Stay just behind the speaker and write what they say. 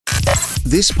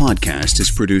This podcast is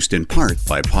produced in part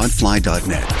by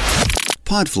Podfly.net.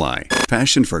 Podfly,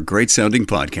 passion for great-sounding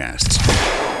podcasts.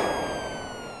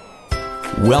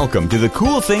 Welcome to the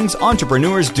Cool Things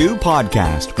Entrepreneurs Do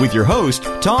podcast with your host,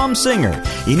 Tom Singer.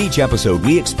 In each episode,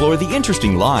 we explore the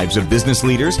interesting lives of business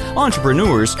leaders,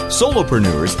 entrepreneurs,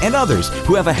 solopreneurs, and others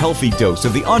who have a healthy dose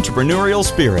of the entrepreneurial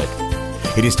spirit.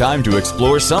 It is time to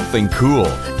explore something cool.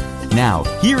 Now,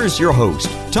 here is your host,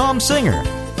 Tom Singer.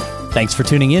 Thanks for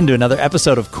tuning in to another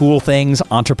episode of Cool Things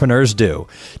Entrepreneurs Do.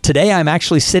 Today, I'm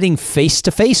actually sitting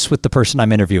face-to-face with the person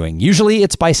I'm interviewing. Usually,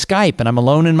 it's by Skype, and I'm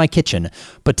alone in my kitchen.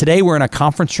 But today, we're in a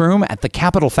conference room at the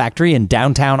Capital Factory in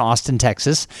downtown Austin,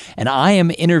 Texas, and I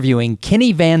am interviewing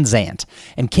Kenny Van Zandt.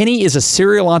 And Kenny is a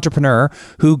serial entrepreneur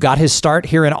who got his start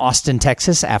here in Austin,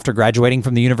 Texas, after graduating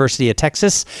from the University of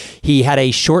Texas. He had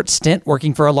a short stint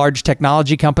working for a large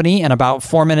technology company, and about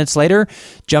 4 minutes later,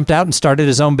 jumped out and started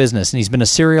his own business, and he's been a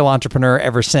serial entrepreneur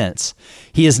ever since.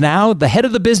 He is now the head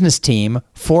of the business team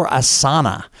for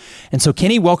Asana. And so,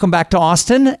 Kenny, welcome back to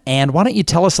Austin. And why don't you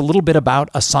tell us a little bit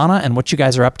about Asana and what you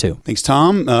guys are up to? Thanks,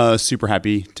 Tom. Super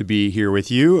happy to be here with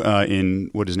you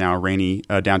in what is now rainy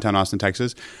downtown Austin,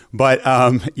 Texas. But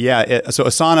so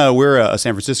Asana, we're a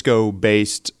San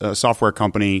Francisco-based software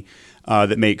company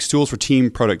that makes tools for team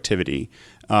productivity.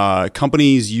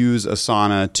 Companies use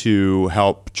Asana to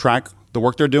help track the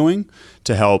work they're doing,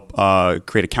 to help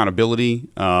create accountability,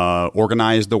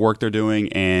 organize the work they're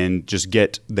doing, and just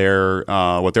get their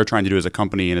what they're trying to do as a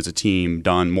company and as a team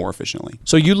done more efficiently.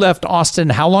 So you left Austin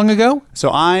how long ago? So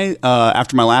I,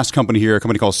 after my last company here, a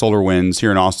company called SolarWinds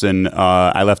here in Austin,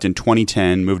 I left in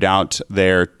 2010, moved out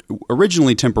there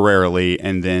originally temporarily,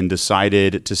 and then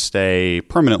decided to stay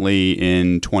permanently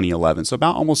in 2011. So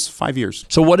about almost 5 years.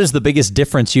 So what is the biggest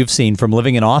difference you've seen from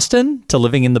living in Austin to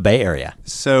living in the Bay Area?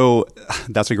 So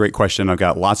that's a great question. I've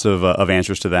got lots of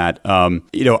answers to that.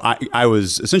 I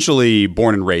was essentially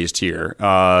born and raised here.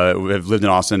 I've lived in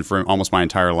Austin for almost my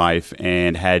entire life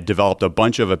and had developed a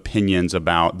bunch of opinions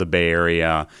about the Bay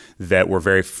Area that were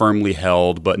very firmly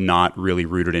held, but not really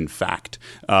rooted in fact.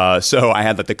 So I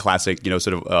had the classic,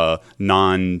 sort of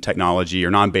non-technology or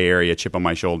non-Bay Area chip on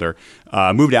my shoulder.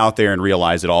 Moved out there and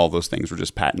realized that all of those things were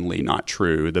just patently not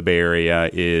true. The Bay Area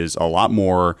is a lot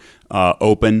more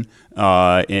open,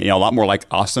 a lot more like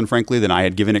Austin, frankly, than I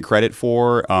had given it credit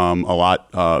for.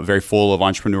 Very full of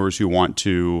entrepreneurs who want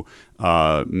to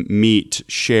meet,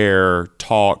 share,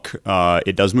 talk.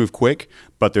 It does move quick,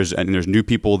 but there's new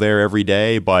people there every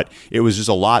day. But it was just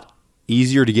a lot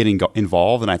easier to get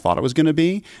involved than I thought it was going to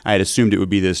be. I had assumed it would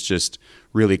be this just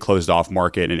really closed off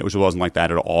market, and it wasn't like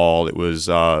that at all. It was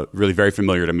really very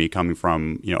familiar to me coming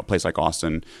from a place like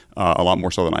Austin, a lot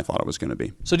more so than I thought it was going to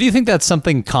be. So do you think that's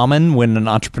something common when an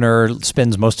entrepreneur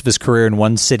spends most of his career in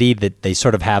one city, that they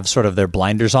sort of have their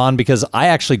blinders on? Because I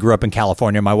actually grew up in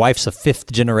California. My wife's a fifth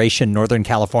generation Northern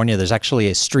California. There's actually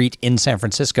a street in San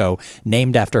Francisco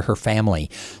named after her family.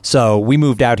 So we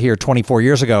moved out here 24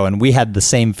 years ago, and we had the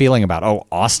same feeling about,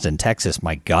 Austin, Texas,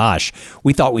 my gosh.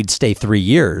 We thought we'd stay 3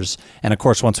 years. And of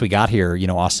course, once we got here,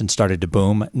 Austin started to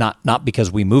boom, not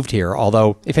because we moved here,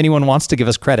 although if anyone wants to give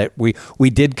us credit, we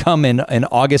did come in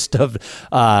August of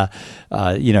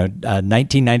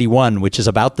 1991, which is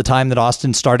about the time that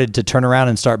Austin started to turn around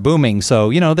and start booming.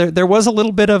 So, there was a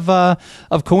little bit of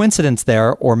coincidence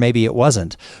there, or maybe it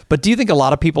wasn't. But do you think a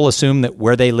lot of people assume that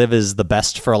where they live is the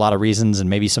best for a lot of reasons, and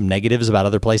maybe some negatives about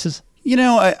other places?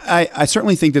 I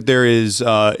certainly think that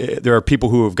there are people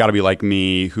who have got to be like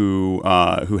me who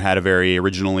had a very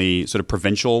originally sort of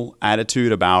provincial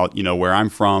attitude about where I'm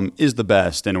from is the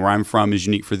best, and where I'm from is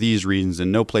unique for these reasons,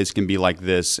 and no place can be like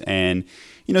this. And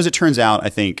as it turns out, I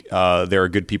think there are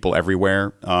good people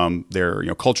everywhere.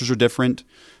 Cultures are different.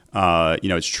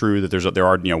 It's true that there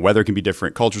are weather can be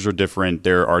different, cultures are different.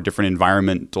 There are different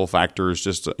environmental factors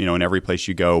just in every place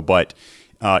you go, but.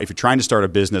 If you're trying to start a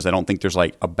business, I don't think there's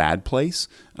a bad place.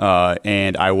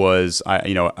 And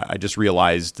I just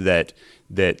realized that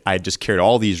I just carried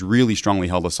all these really strongly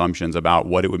held assumptions about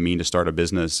what it would mean to start a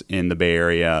business in the Bay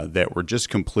Area that were just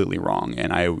completely wrong.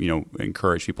 And I,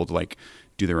 encourage people to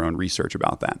do their own research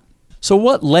about that. So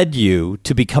what led you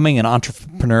to becoming an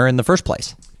entrepreneur in the first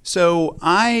place? So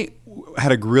I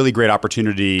had a really great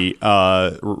opportunity right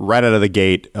out of the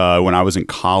gate when I was in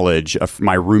college.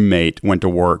 My roommate went to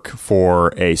work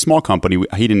for a small company.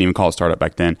 He didn't even call it startup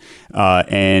back then.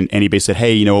 And he basically said,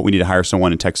 hey, you know what? We need to hire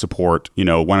someone in tech support. Why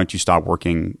don't you stop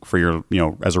working for your,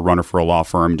 as a runner for a law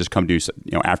firm and just come do,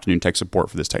 afternoon tech support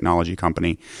for this technology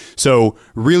company. So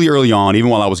really early on, even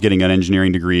while I was getting an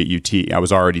engineering degree at UT, I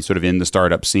was already sort of in the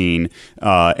startup scene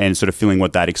and sort of feeling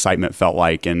what that excitement felt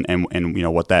like and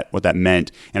what that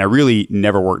meant. And I really really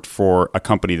never worked for a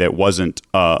company that wasn't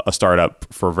a startup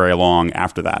for very long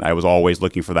after that. I was always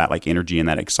looking for that like energy and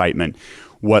that excitement.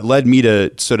 What led me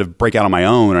to sort of break out on my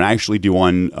own and actually do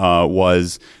one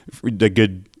was the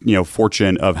good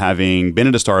fortune of having been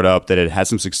at a startup that had had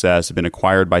some success, had been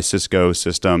acquired by Cisco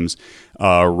Systems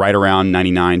right around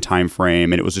 99 timeframe.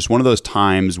 And it was just one of those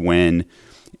times when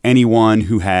anyone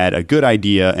who had a good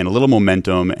idea and a little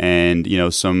momentum and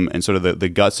sort of the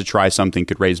guts to try something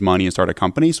could raise money and start a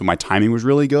company. So my timing was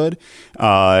really good.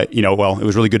 It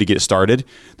was really good to get it started.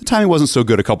 The timing wasn't so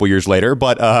good a couple years later,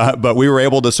 but we were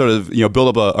able to sort of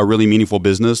build up a really meaningful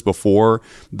business before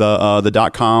the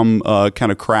 .com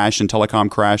kind of crash and telecom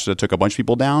crash that took a bunch of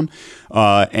people down,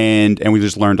 and we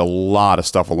just learned a lot of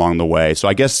stuff along the way. So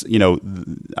I guess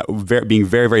being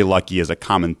very, very lucky is a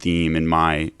common theme in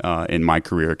my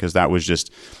career, because that was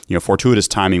just fortuitous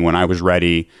timing. When I was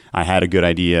ready, I had a good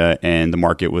idea, and the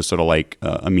market was sort of like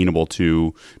amenable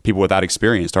to people without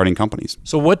experience starting companies.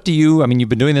 So what do you, you've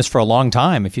been doing this for a long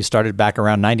time. If you started back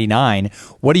around 99,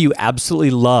 what do you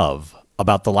absolutely love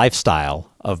about the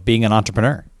lifestyle of being an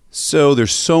entrepreneur? So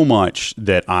there's so much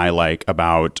that I like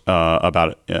about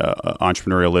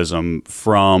entrepreneurialism,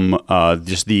 from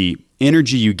just the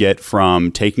energy you get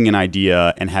from taking an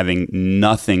idea and having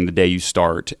nothing the day you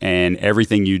start, and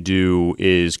everything you do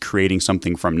is creating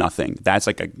something from nothing. That's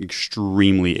like an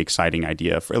extremely exciting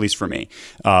idea, at least for me.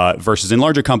 Versus in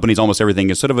larger companies, almost everything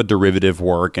is sort of a derivative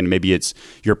work, and maybe it's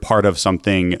you're part of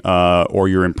something or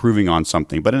you're improving on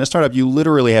something. But in a startup, you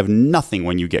literally have nothing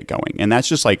when you get going. And that's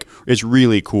just like, it's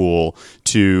really cool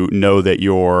to know that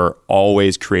you're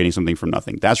always creating something from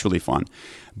nothing. That's really fun.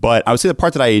 But I would say the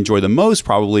part that I enjoy the most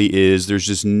probably is there's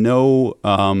just no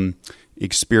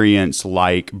experience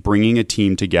like bringing a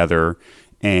team together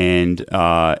and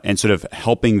sort of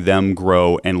helping them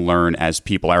grow and learn as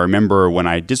people. I remember when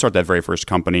I did start that very first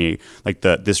company, like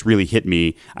this really hit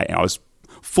me. I was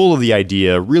full of the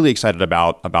idea, really excited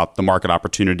about the market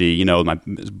opportunity,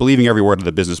 believing every word of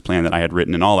the business plan that I had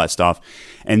written and all that stuff.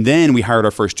 And then we hired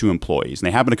our first 2 employees, and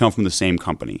they happened to come from the same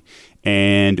company.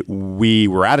 And we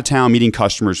were out of town meeting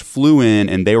customers, flew in,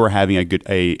 and they were having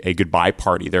a goodbye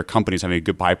party. Their company's having a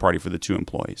goodbye party for the 2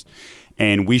 employees.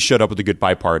 And we showed up at the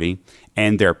goodbye party,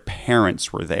 and their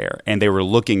parents were there, and they were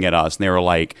looking at us, and they were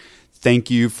like,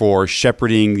 thank you for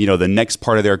shepherding, the next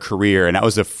part of their career. And that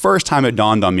was the first time it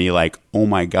dawned on me, like, oh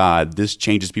my God, this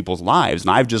changes people's lives. And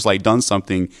I've just like done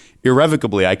something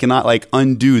irrevocably. I cannot like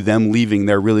undo them leaving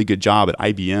their really good job at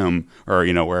IBM or,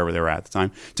 wherever they were at the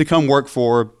time to come work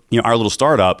for, our little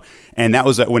startup. And that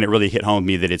was when it really hit home with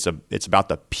me that it's about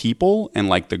the people and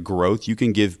like the growth you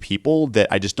can give people that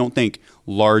I just don't think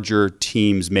larger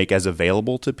teams make as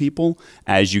available to people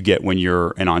as you get when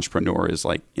you're an entrepreneur, is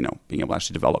like, being able to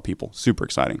actually develop people. Super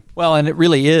exciting. Well, and it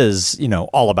really is,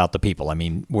 all about the people.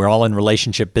 We're all in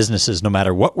relationship businesses no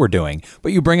matter what we're doing.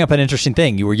 But you bring up an interesting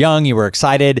thing. You were young, you were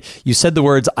excited. You said the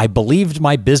words, I believed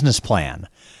my business plan.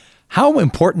 How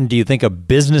important do you think a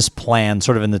business plan,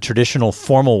 sort of in the traditional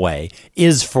formal way,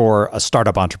 is for a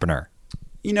startup entrepreneur?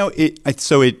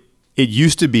 It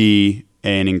used to be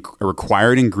a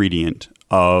required ingredient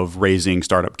of raising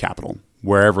startup capital,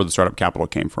 wherever the startup capital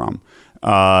came from.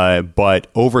 But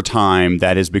over time,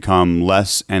 that has become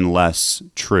less and less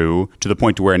true, to the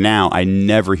point to where now I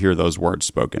never hear those words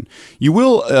spoken. You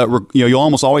will, you'll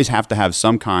almost always have to have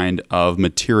some kind of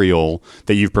material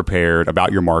that you've prepared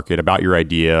about your market, about your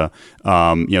idea,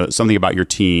 something about your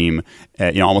team.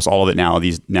 Almost all of it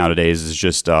nowadays is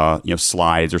just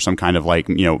slides or some kind of like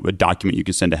a document you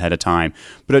can send ahead of time.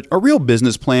 But a real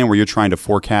business plan where you're trying to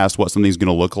forecast what something's going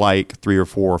to look like 3 or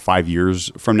 4 or 5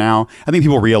 years from now, I think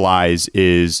people realize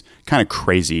is kind of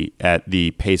crazy at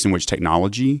the pace in which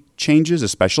technology changes,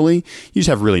 especially. You just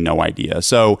have really no idea.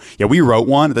 So yeah, we wrote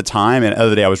one at the time, and the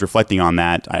other day I was reflecting on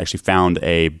that. I actually found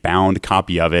a bound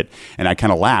copy of it, and I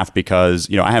kind of laughed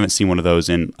because I haven't seen one of those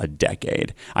in a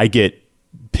decade. I get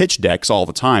pitch decks all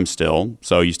the time still,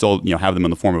 so you still have them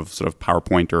in the form of sort of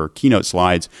PowerPoint or Keynote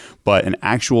slides, but an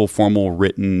actual formal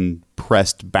written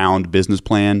pressed bound business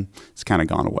plan has kind of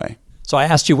gone away. So I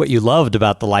asked you what you loved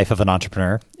about the life of an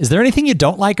entrepreneur. Is there anything you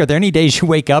don't like? Are there any days you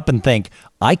wake up and think,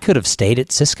 I could have stayed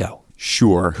at Cisco?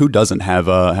 Sure. Who doesn't have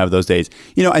those days?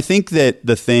 I think that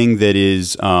the thing that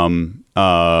is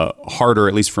harder,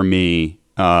 at least for me,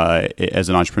 as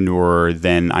an entrepreneur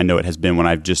than I know it has been when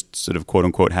I've just sort of quote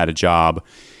unquote had a job,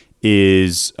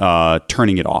 is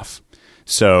turning it off.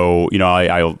 So,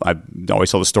 I always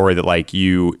tell the story that like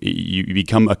you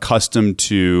become accustomed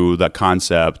to the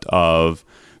concept of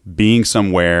being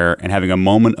somewhere and having a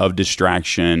moment of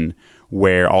distraction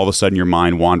where all of a sudden your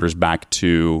mind wanders back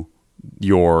to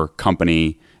your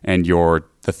company and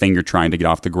the thing you're trying to get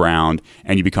off the ground,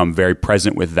 and you become very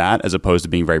present with that as opposed to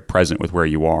being very present with where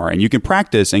you are. And you can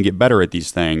practice and get better at these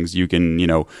things. You can,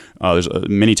 there's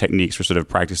many techniques for sort of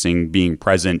practicing being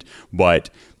present,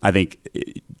 but I think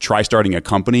try starting a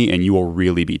company and you will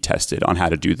really be tested on how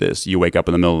to do this. You wake up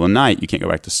in the middle of the night, you can't go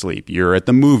back to sleep. You're at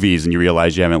the movies and you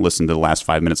realize you haven't listened to the last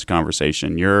 5 minutes of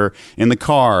conversation. You're in the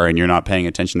car and you're not paying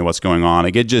attention to what's going on.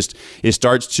 It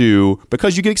starts to,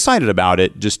 because you get excited about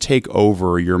it, just take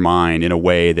over your mind in a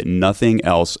way that nothing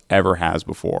else ever has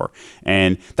before.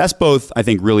 And that's both, I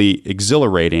think, really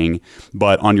exhilarating,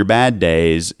 but on your bad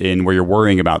days and where you're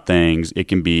worrying about things, it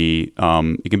can be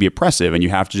oppressive, and you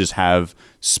have to just have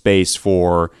space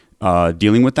for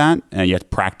dealing with that, and you have to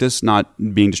practice not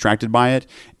being distracted by it,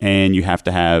 and you have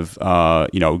to have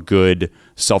good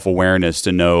self-awareness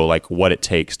to know like what it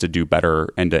takes to do better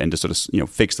and to sort of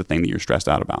fix the thing that you're stressed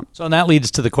out about. So and that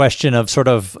leads to the question of sort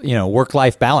of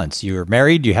work-life balance. You're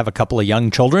married, you have a couple of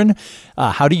young children.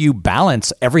 How do you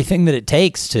balance everything that it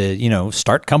takes to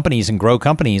start companies and grow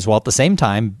companies while at the same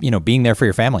time being there for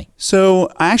your family?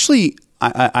 So I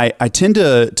tend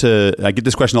to I get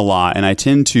this question a lot, and I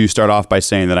tend to start off by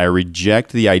saying that I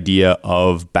reject the idea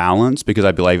of balance because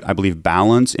I believe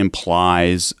balance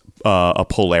implies a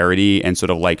polarity and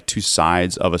sort of like two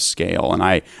sides of a scale.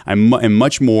 And I'm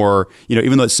much more,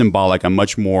 even though it's symbolic, I'm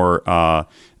much more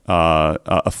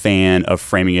a fan of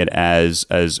framing it as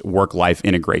work-life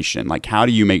integration. Like, how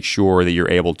do you make sure that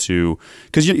you're able to?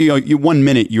 Because you 1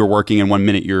 minute you're working and 1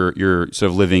 minute you're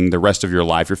sort of living the rest of your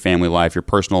life, your family life, your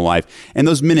personal life, and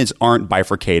those minutes aren't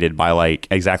bifurcated by like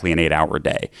exactly an 8-hour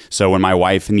day. So when my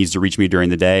wife needs to reach me during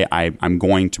the day, I'm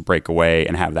going to break away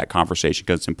and have that conversation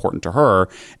because it's important to her,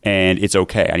 and it's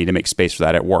okay. I need to make space for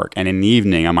that at work. And in the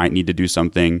evening, I might need to do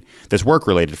something that's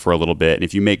work-related for a little bit. And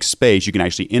if you make space, you can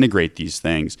actually integrate these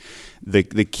things. The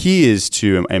key is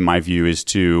to, in my view, is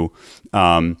to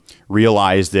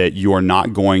realize that you are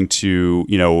not going to,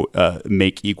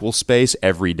 make equal space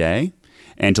every day,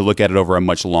 and to look at it over a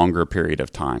much longer period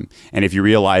of time. And if you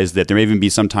realize that there may even be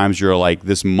sometimes you're like,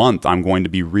 this month I'm going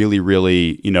to be really,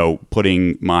 really,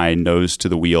 putting my nose to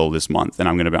the wheel this month, and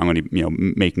I'm going to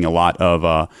be, making a lot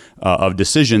of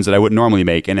decisions that I wouldn't normally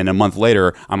make. And then a month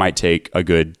later, I might take a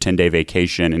good 10-day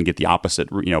vacation and get the opposite,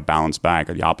 balance back,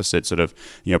 or the opposite sort of,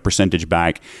 percentage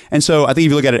back. And so I think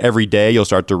if you look at it every day, you'll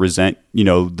start to resent,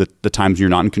 the times you're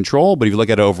not in control. But if you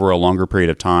look at it over a longer period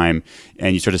of time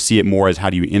and you sort of see it more as how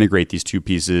do you integrate these two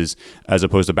pieces as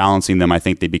opposed to balancing them, I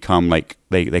think they become like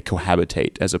they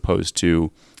cohabitate as opposed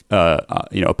to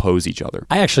oppose each other.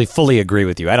 I actually fully agree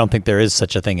with you. I don't think there is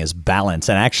such a thing as balance.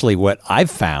 And actually what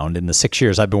I've found in the 6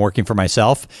 years I've been working for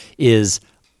myself is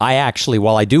I actually,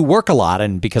 while I do work a lot,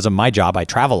 and because of my job, I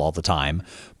travel all the time,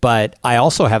 but I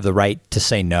also have the right to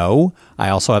say no. I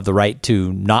also have the right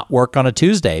to not work on a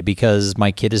Tuesday because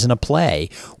my kid is in a play.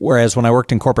 Whereas when I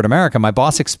worked in corporate America, my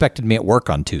boss expected me at work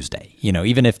on Tuesday.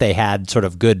 Even if they had sort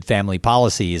of good family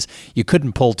policies, you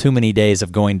couldn't pull too many days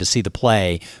of going to see the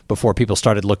play before people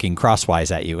started looking crosswise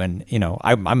at you. And,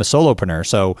 I'm a solopreneur,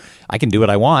 so I can do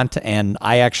what I want. And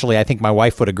I think my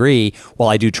wife would agree, while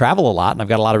I do travel a lot and I've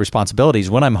got a lot of responsibilities,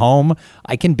 when I'm home,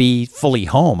 I can be fully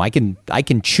home. I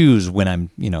can choose when I'm,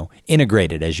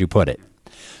 integrated, as you put it.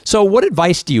 So what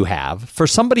advice do you have for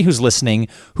somebody who's listening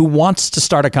who wants to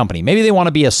start a company? Maybe they want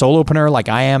to be a solopreneur like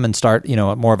I am and start,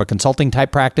 more of a consulting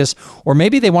type practice, or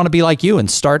maybe they want to be like you and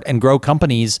start and grow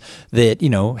companies that,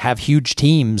 have huge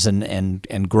teams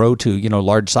and grow to,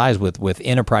 large size with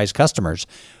enterprise customers.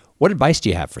 What advice do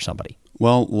you have for somebody?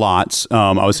 Well, lots.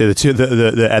 I would say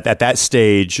at that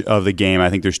stage of the game, I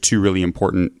think there's two really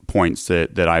important points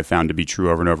that I've found to be true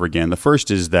over and over again. The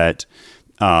first is that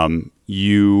I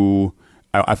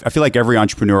feel like every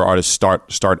entrepreneur ought to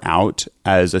start out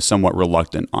as a somewhat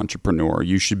reluctant entrepreneur.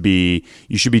 You should be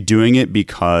doing it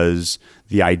because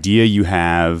the idea you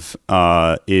have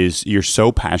is you're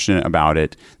so passionate about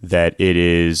it that it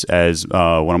is, as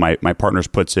one of my partners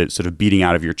puts it, sort of beating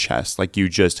out of your chest. Like you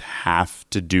just have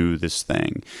to do this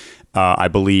thing. I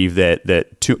believe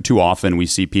that too often we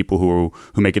see people who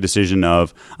make a decision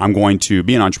of, I'm going to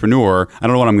be an entrepreneur. I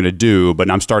don't know what I'm going to do, but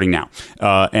I'm starting now.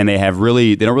 And they don't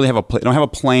really have a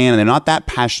plan, and they're not that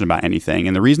passionate about anything.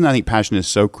 And the reason I think passion is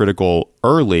so critical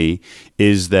early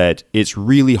is that it's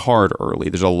really hard early.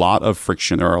 There's a lot of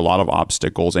friction. There are a lot of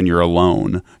obstacles, and you're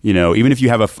alone. Even if you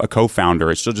have a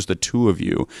co-founder, it's still just the two of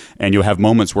you. And you'll have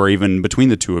moments where even between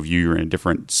the two of you, you're in a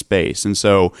different space. And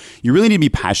so you really need to be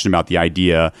passionate about the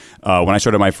idea. When I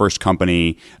started my first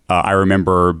company, I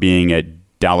remember being at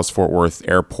Dallas-Fort Worth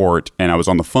airport, and I was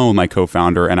on the phone with my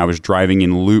co-founder, and I was driving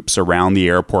in loops around the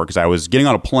airport because I was getting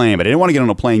on a plane, but I didn't want to get on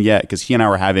a plane yet because he and I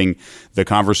were having the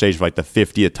conversation for like the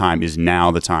 50th time. Is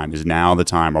now the time? Is now the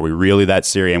time? Are we really that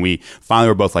serious? And we finally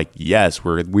were both like, yes,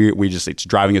 we just, it's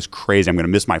driving us crazy. I'm going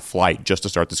to miss my flight just to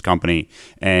start this company.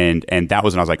 And that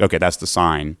was when I was like, okay, that's the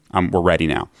sign. We're ready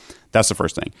now. That's the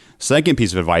first thing. Second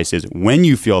piece of advice is when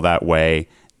you feel that way,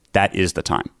 that is the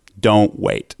time. Don't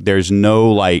wait. There's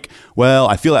no like, well,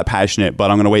 I feel that passionate,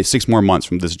 but I'm going to wait 6 more months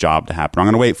from this job to happen. I'm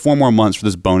going to wait 4 more months for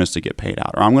this bonus to get paid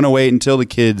out. Or I'm going to wait until the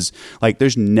kids, like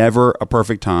there's never a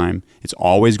perfect time. It's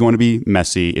always going to be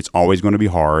messy. It's always going to be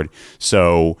hard.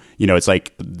 So, it's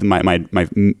like my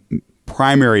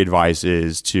primary advice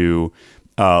is to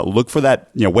look for that,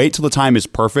 wait till the time is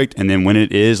perfect. And then when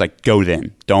it is, like, go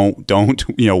then. Don't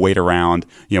wait around,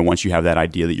 once you have that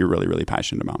idea that you're really, really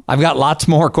passionate about. I've got lots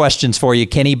more questions for you,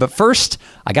 Kenny, but first,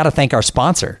 I got to thank our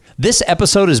sponsor. This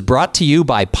episode is brought to you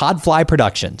by Podfly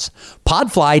Productions.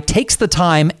 Podfly takes the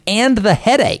time and the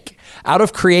headache out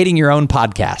of creating your own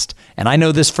podcast. And I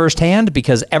know this firsthand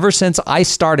because ever since I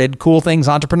started Cool Things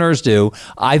Entrepreneurs Do,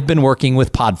 I've been working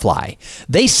with Podfly.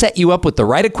 They set you up with the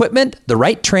right equipment, the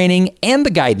right training, and the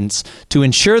guidance to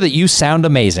ensure that you sound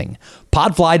amazing.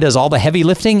 Podfly does all the heavy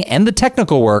lifting and the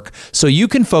technical work so you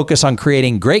can focus on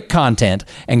creating great content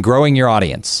and growing your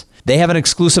audience. They have an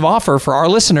exclusive offer for our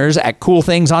listeners at Cool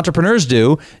Things Entrepreneurs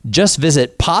Do. Just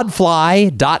visit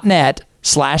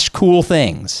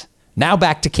podfly.net/coolthings. Now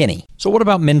back to Kenny. So what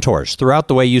about mentors? Throughout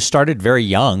the way you started, very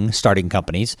young, starting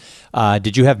companies,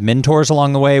 did you have mentors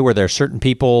along the way? Were there certain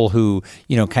people who,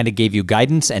 kind of gave you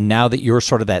guidance? And now that you're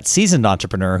sort of that seasoned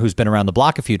entrepreneur who's been around the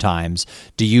block a few times,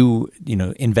 do you,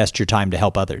 invest your time to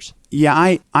help others?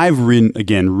 Yeah, I've been,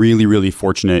 again, really, really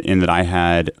fortunate in that I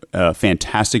had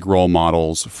fantastic role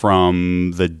models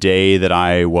from the day that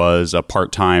I was a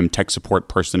part-time tech support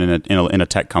person in a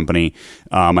tech company.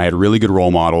 I had really good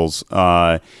role models.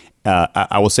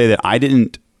 I will say that I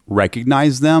didn't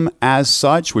recognize them as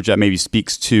such, which that maybe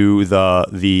speaks to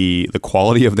the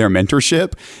quality of their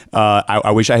mentorship. I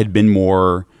wish I had been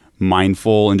more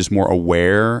mindful and just more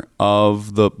aware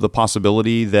of the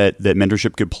possibility that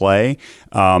mentorship could play.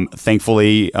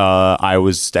 Thankfully,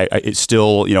 it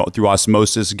still, through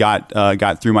osmosis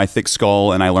got through my thick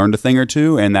skull, and I learned a thing or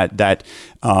two, and that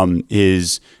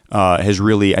has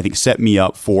really, I think, set me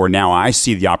up for now. I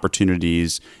see the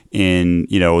opportunities in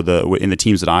the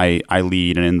teams that I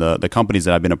lead and in the companies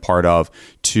that I've been a part of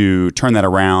to turn that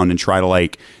around and try to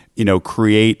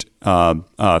create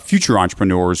future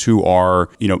entrepreneurs who are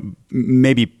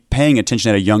maybe paying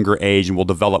attention at a younger age and will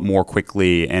develop more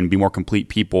quickly and be more complete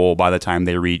people by the time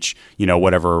they reach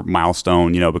whatever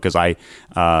milestone, because I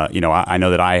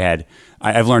know that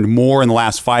I've learned more in the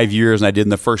last 5 years than I did in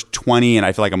the first 20, and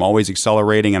I feel like I'm always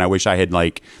accelerating, and I wish I had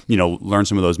learned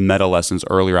some of those meta lessons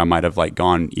earlier. I might have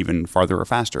gone even farther or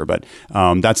faster, but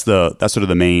that's sort of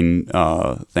the main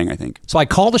thing, I think. So I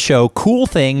call the show Cool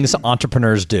Things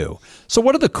Entrepreneurs Do. So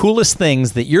what are the coolest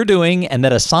things that you're doing and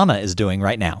that Asana is doing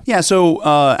right now? Yeah, so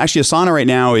actually Asana right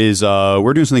now is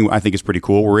we're doing something I think is pretty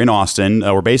cool. We're in Austin.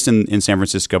 We're based in San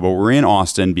Francisco, but we're in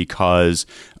Austin because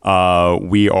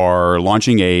we are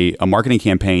launching a marketing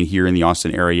campaign here in the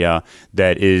Austin area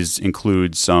that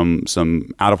includes some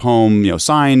out of home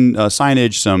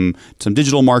signage, some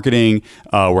digital marketing.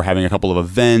 We're having a couple of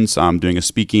events. I'm doing a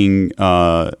speaking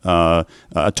a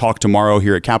talk tomorrow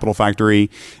here at Capital Factory,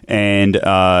 and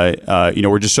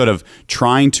we're just sort of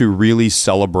trying to really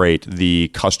celebrate the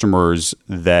customers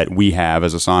that we have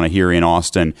as Asana here in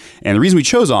Austin. And the reason we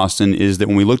chose Austin is that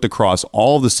when we looked across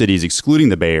all of the cities, excluding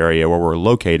the Bay Area where we're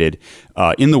located,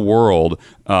 in the world,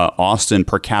 Austin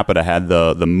per capita had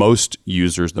the most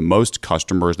users, the most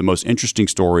customers, the most interesting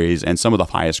stories, and some of the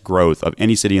highest growth of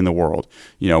any city in the world.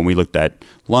 We looked at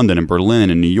London and Berlin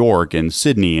and New York and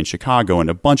Sydney and Chicago and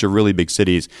a bunch of really big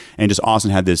cities, and just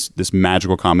Austin had this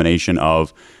magical combination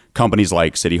of companies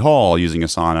like City Hall using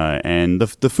Asana, and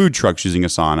the food trucks using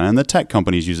Asana, and the tech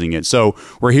companies using it. So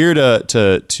we're here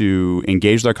to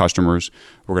engage their customers.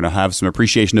 We're going to have some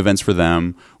appreciation events for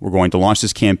them. We're going to launch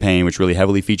this campaign, which really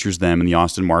heavily features them in the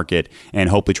Austin market, and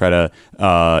hopefully try to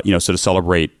sort of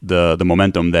celebrate the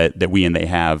momentum that we and they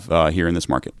have here in this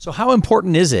market. So how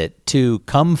important is it to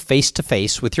come face to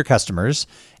face with your customers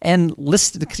and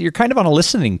listen? You're kind of on a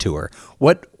listening tour.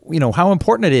 How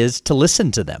important it is to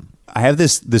listen to them? I have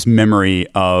this memory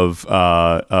of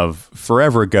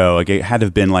forever ago. It had to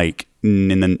have been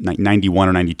in the 91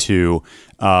 or 92,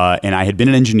 and I had been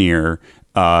an engineer,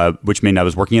 which meant I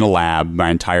was working in a lab my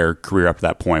entire career up to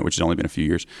that point, which has only been a few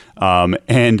years.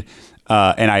 And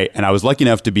And I was lucky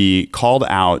enough to be called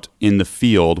out in the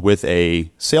field with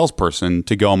a salesperson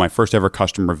to go on my first ever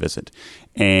customer visit.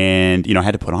 And, I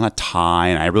had to put on a tie,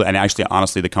 and actually,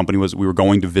 honestly, the company we were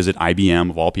going to visit IBM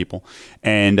of all people.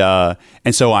 And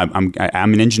so I'm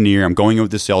an engineer. I'm going in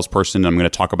with this salesperson. And I'm going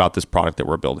to talk about this product that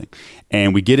we're building.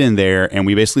 And we get in there, and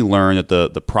we basically learn that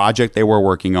the project they were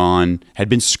working on had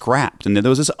been scrapped. And there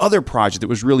was this other project that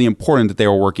was really important that they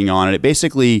were working on. And it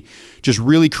basically just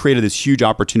really created this huge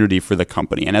opportunity for the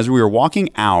company. And as we were walking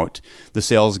out, the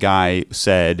sales guy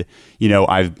said,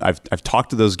 I've talked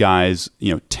to those guys,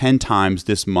 10 times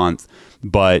this month,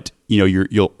 but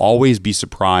you'll always be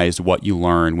surprised what you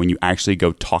learn when you actually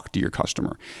go talk to your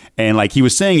customer. And like he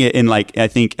was saying it in I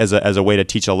think as a way to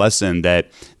teach a lesson that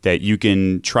you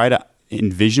can try to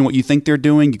envision what you think they're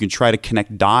doing. You can try to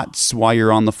connect dots while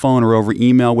you're on the phone or over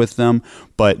email with them,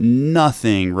 but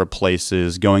nothing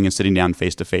replaces going and sitting down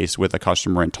face to face with a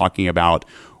customer and talking about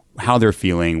how they're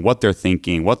feeling, what they're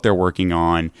thinking, what they're working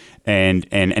on,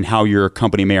 and how your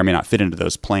company may or may not fit into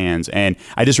those plans. And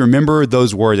I just remember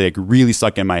those words that really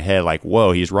stuck in my head, like,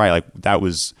 whoa, he's right. Like, that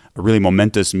was a really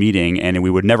momentous meeting, and we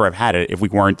would never have had it if we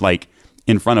weren't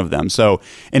in front of them. So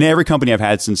in every company I've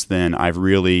had since then, I've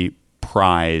really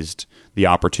prized the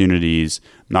opportunities,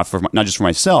 not just for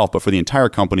myself, but for the entire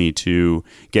company to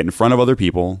get in front of other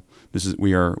people.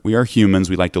 We are humans.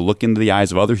 We like to look into the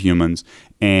eyes of other humans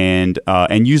and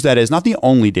use that as not the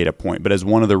only data point, but as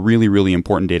one of the really, really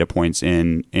important data points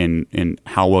in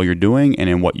how well you're doing and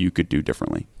in what you could do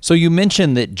differently. So you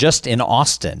mentioned that just in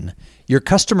Austin, your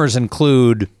customers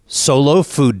include Solo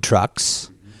food trucks,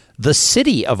 the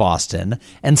city of Austin,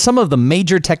 and some of the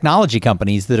major technology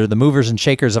companies that are the movers and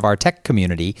shakers of our tech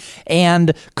community,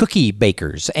 and cookie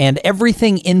bakers, and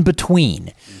everything in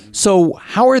between. So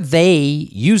how are they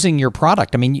using your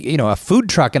product? I mean, a food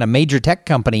truck and a major tech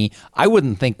company, I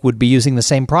wouldn't think would be using the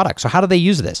same product. So how do they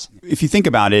use this? If you think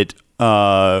about it,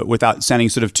 without sounding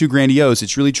sort of too grandiose,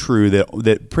 it's really true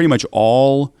that pretty much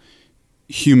all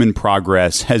human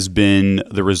progress has been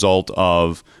the result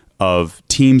of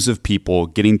teams of people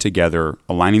getting together,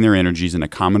 aligning their energies in a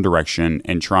common direction,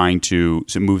 and trying to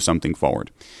move something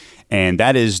forward. And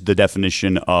that is the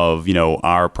definition of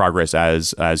our progress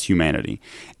as humanity.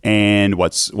 And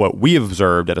what we have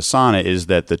observed at Asana is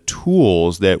that the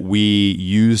tools that we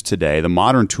use today, the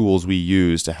modern tools we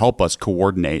use to help us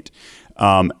coordinate,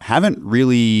 haven't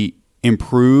really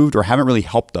improved or haven't really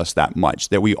helped us that much.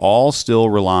 That we all still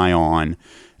rely on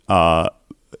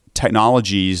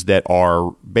technologies that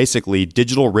are basically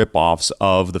digital ripoffs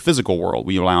of the physical world.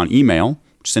 We rely on email,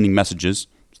 sending messages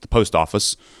to the post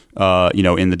office,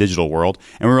 in the digital world,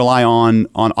 and we rely on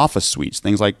office suites,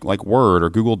 things like Word or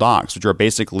Google Docs, which are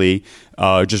basically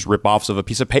just ripoffs of a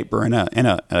piece of paper and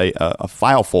a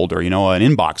file folder, an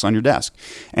inbox on your desk.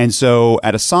 And so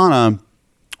at Asana,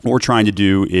 what we're trying to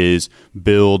do is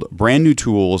build brand new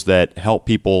tools that help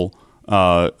people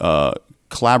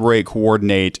collaborate,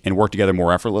 coordinate, and work together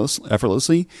more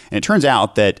effortlessly. And it turns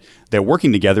out that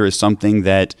working together is something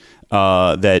that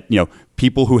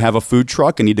people who have a food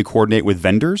truck and need to coordinate with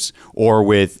vendors or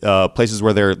with places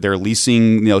where they're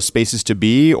leasing spaces to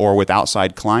be, or with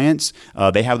outside clients,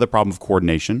 they have the problem of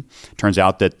coordination. Turns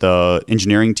out that the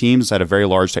engineering teams at a very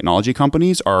large technology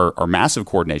companies are massive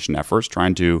coordination efforts,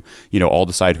 trying to all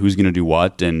decide who's going to do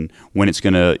what and when it's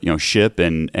going to ship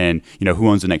and who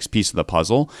owns the next piece of the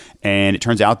puzzle. And it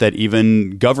turns out that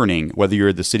even governing, whether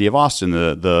you're the city of Austin,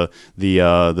 the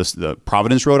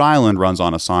Providence, Rhode Island runs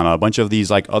on Asana, a bunch of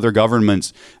these other governments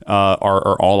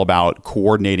are all about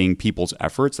coordinating people's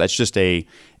efforts. That's just a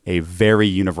very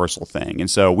universal thing. And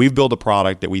so we've built a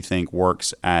product that we think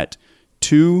works at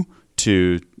 2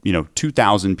 to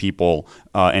 2,000 people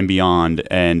and beyond,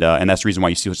 and that's the reason why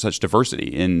you see such diversity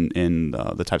in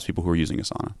the types of people who are using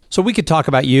Asana. So we could talk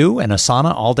about you and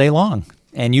Asana all day long,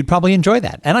 and you'd probably enjoy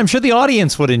that. And I'm sure the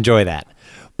audience would enjoy that.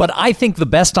 But I think the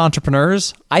best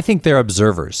entrepreneurs, I think they're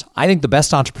observers. I think the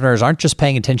best entrepreneurs aren't just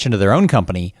paying attention to their own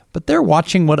company, but they're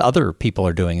watching what other people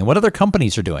are doing and what other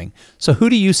companies are doing. So who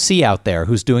do you see out there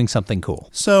who's doing something cool?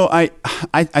 So I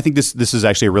think this is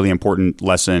actually a really important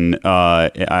lesson. One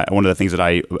of the things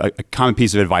a common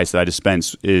piece of advice that I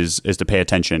dispense is to pay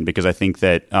attention, because I think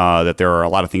that there are a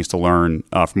lot of things to learn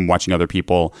from watching other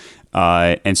people.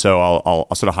 And so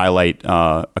I'll sort of highlight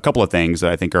a couple of things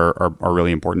that I think are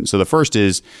really important. So the first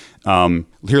is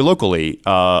here locally,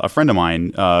 a friend of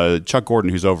mine, Chuck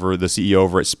Gordon, who's the CEO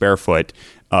over at Sparefoot,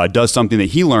 does something that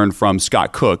he learned from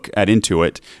Scott Cook at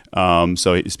Intuit.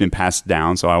 So it's been passed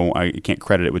down. So I can't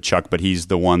credit it with Chuck, but he's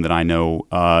the one that I know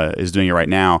is doing it right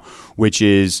now, which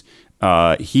is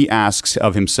he asks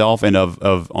of himself and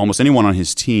of almost anyone on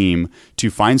his team to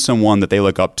find someone that they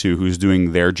look up to who's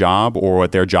doing their job or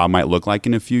what their job might look like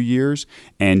in a few years,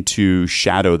 and to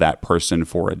shadow that person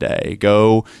for a day.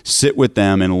 Go sit with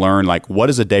them and learn, like, what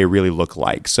does a day really look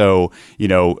like? So,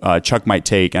 Chuck might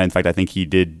take, and in fact, I think he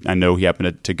did, I know he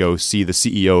happened to go see the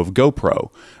CEO of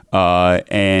GoPro.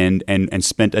 And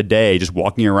spent a day just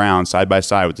walking around side by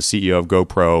side with the CEO of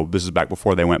GoPro. This is back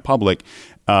before they went public.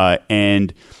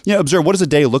 And observe, what does a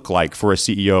day look like for a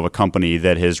CEO of a company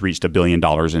that has reached $1 billion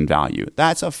in value?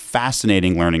 That's a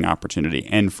fascinating learning opportunity.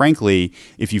 And frankly,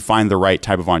 if you find the right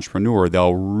type of entrepreneur,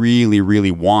 they'll really,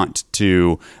 really want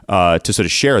to sort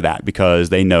of share that, because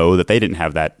they know that they didn't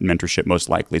have that mentorship most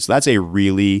likely. So that's a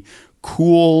really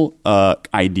cool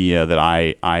idea that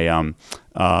I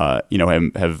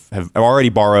have already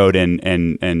borrowed and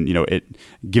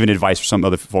given advice for some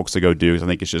other folks to go do, because I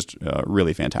think it's just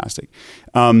really fantastic.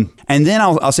 And then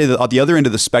I'll say that at the other end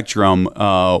of the spectrum,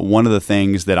 one of the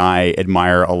things that I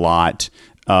admire a lot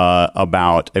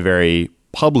about a very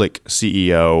public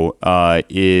CEO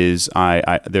is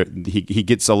he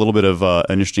gets a little bit of an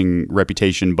interesting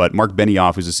reputation, but Mark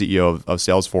Benioff, who's the CEO of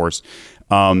Salesforce,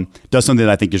 does something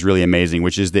that I think is really amazing,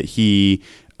 which is that he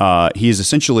is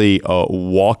essentially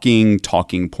walking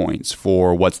talking points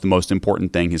for what's the most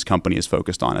important thing his company is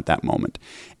focused on at that moment.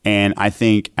 And I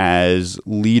think as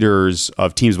leaders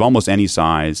of teams of almost any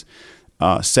size,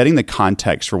 setting the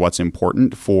context for what's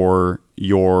important for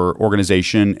your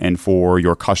organization and for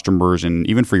your customers and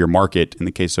even for your market. In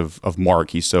the case of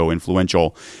Mark, he's so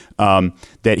influential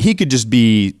that he could just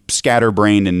be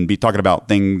scatterbrained and be talking about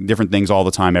different things all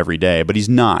the time every day. But he's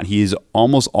not. He's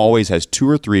almost always has 2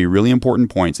 or 3 really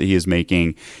important points that he is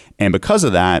making. And because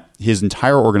of that, his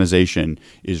entire organization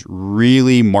is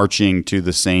really marching to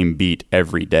the same beat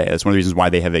every day. That's one of the reasons why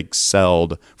they have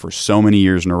excelled for so many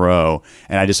years in a row.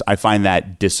 And I find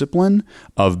that discipline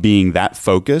of being that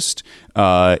focused,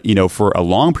 for a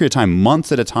long period of time,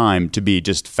 months at a time, to be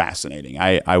just fascinating.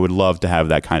 I would love to have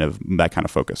that kind of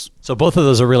focus. So both of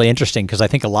those are really interesting, because I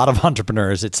think a lot of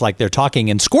entrepreneurs, it's like they're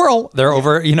talking and squirrel, they're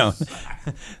over,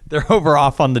 they're over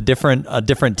off on the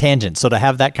different tangents. So to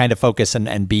have that kind of focus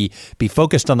and be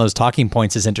focused on those talking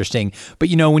points is interesting. But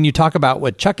when you talk about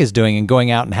what Chuck is doing and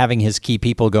going out and having his key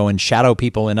people go and shadow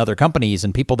people in other companies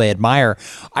and people they admire,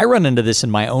 I run into this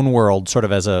in my own world, sort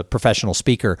of as a professional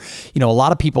speaker. A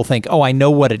lot of people think, oh, I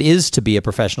know what it is to be a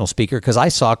professional speaker because I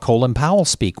saw Colin Powell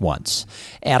speak once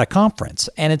at a conference.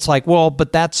 And it's like, well,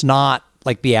 but that's not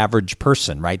like the average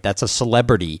person, right? That's a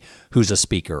celebrity who's a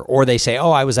speaker. Or they say,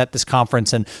 oh, I was at this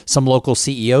conference and some local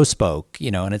CEO spoke,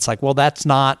 and it's like, well, that's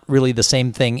not really the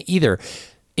same thing either.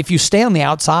 If you stay on the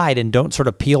outside and don't sort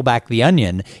of peel back the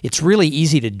onion, it's really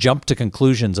easy to jump to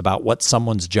conclusions about what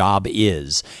someone's job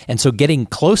is. And so getting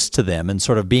close to them and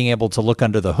sort of being able to look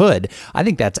under the hood, I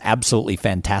think that's absolutely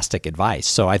fantastic advice.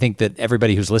 So I think that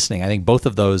everybody who's listening, I think both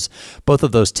of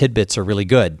those tidbits are really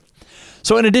good.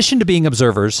 So in addition to being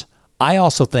observers, I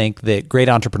also think that great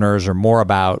entrepreneurs are more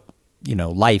about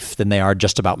life than they are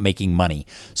just about making money.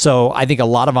 So I think a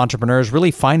lot of entrepreneurs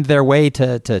really find their way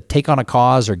to take on a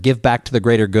cause or give back to the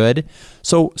greater good.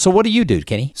 So what do you do,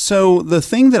 Kenny? So the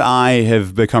thing that I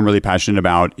have become really passionate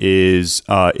about is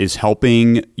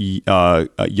helping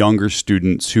younger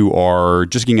students who are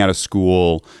just getting out of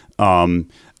school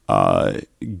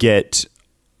get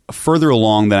further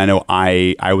along than I know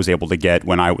I was able to get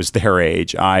when I was their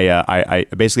age. I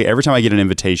basically, every time I get an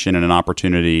invitation and an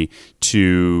opportunity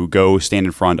to go stand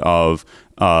in front of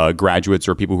graduates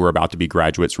or people who are about to be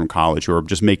graduates from college, who are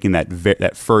just making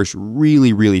that first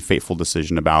really, really fateful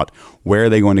decision about where are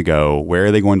they going to go, where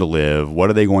are they going to live, what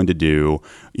are they going to do,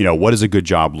 what does a good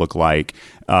job look like.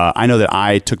 I know that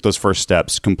I took those first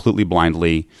steps completely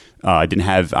blindly. I didn't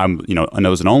have, I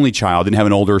was an only child, didn't have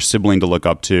an older sibling to look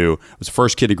up to. I was the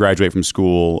first kid to graduate from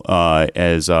school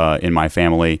in my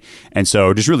family. And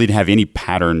so just really didn't have any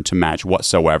pattern to match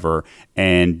whatsoever,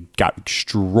 and got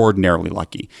extraordinarily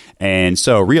lucky. And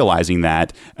so realizing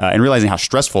that, and realizing how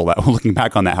stressful that, looking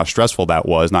back on that, how stressful that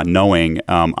was, not knowing,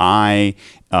 I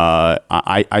try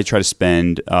to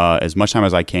spend as much time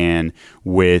as I can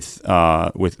with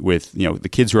the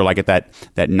kids who are like at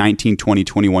that 19, 20,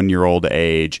 21-year-old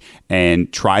age,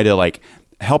 and try to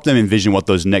help them envision what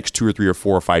those next 2 or 3 or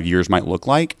 4 or 5 years might look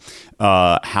like,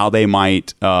 how they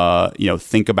might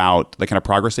think about the kind of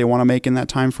progress they want to make in that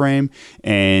time frame,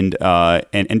 and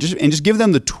just give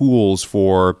them the tools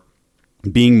for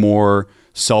being more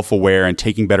self-aware and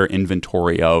taking better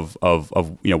inventory of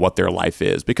what their life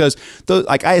is. Because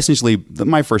I essentially,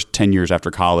 my first 10 years after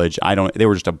college, they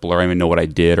were just a blur. I didn't even know what I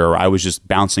did, or I was just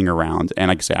bouncing around. And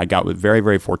like I say, I got very,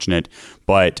 very fortunate,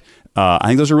 but I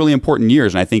think those are really important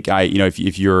years. And I think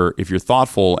if you're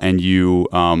thoughtful and you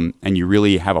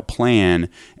really have a plan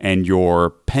and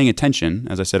you're paying attention,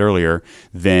 as I said earlier,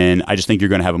 then I just think you're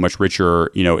going to have a much richer,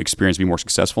 experience, be more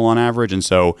successful on average. And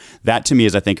so that to me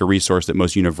is, I think, a resource that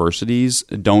most universities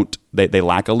don't. They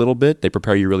lack a little bit. They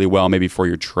prepare you really well, maybe for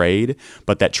your trade,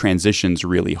 but that transition's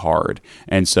really hard.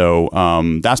 And so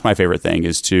that's my favorite thing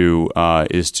is to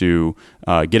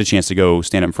get a chance to go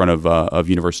stand up in front of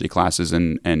university classes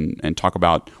and talk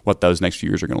about what those next few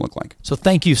years are going to look like. So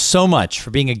thank you so much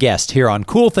for being a guest here on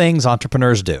Cool Things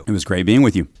Entrepreneurs Do. It was great being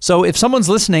with you. So if someone's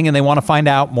listening and they want to find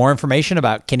out more information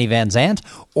about Kenny Van Zandt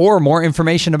or more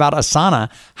information about Asana,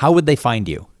 how would they find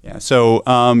you? Yeah, so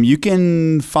you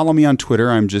can follow me on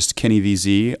Twitter. I'm just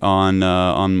KennyVZ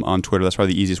on Twitter. That's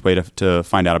probably the easiest way to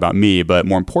find out about me. But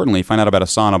more importantly, find out about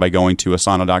Asana by going to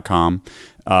asana.com.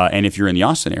 And if you're in the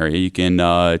Austin area, you can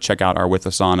check out our With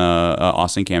Asana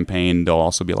Austin campaign. There'll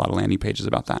also be a lot of landing pages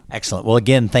about that. Excellent. Well,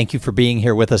 again, thank you for being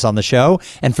here with us on the show.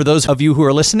 And for those of you who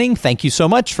are listening, thank you so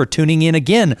much for tuning in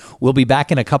again. We'll be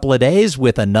back in a couple of days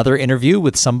with another interview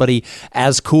with somebody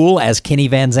as cool as Kenny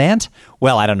Van Zandt.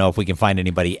 Well, I don't know if we can find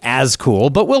anybody as cool,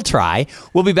 but we'll try.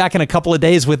 We'll be back in a couple of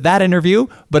days with that interview.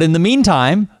 But in the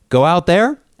meantime, go out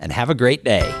there and have a great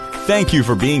day. Thank you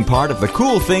for being part of the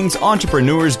Cool Things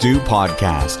Entrepreneurs Do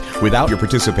podcast. Without your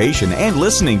participation and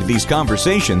listening to these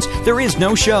conversations, there is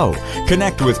no show.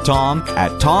 Connect with Tom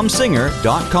at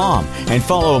tomsinger.com and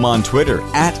follow him on Twitter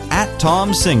at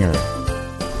 @TomSinger.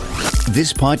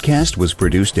 This podcast was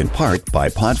produced in part by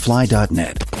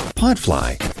Podfly.net.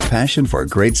 Podfly, passion for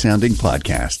great sounding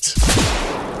podcasts.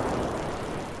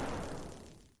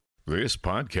 This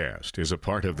podcast is a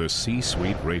part of the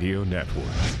C-Suite Radio Network.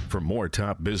 For more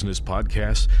top business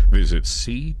podcasts, visit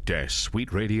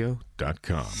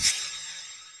c-suiteradio.com.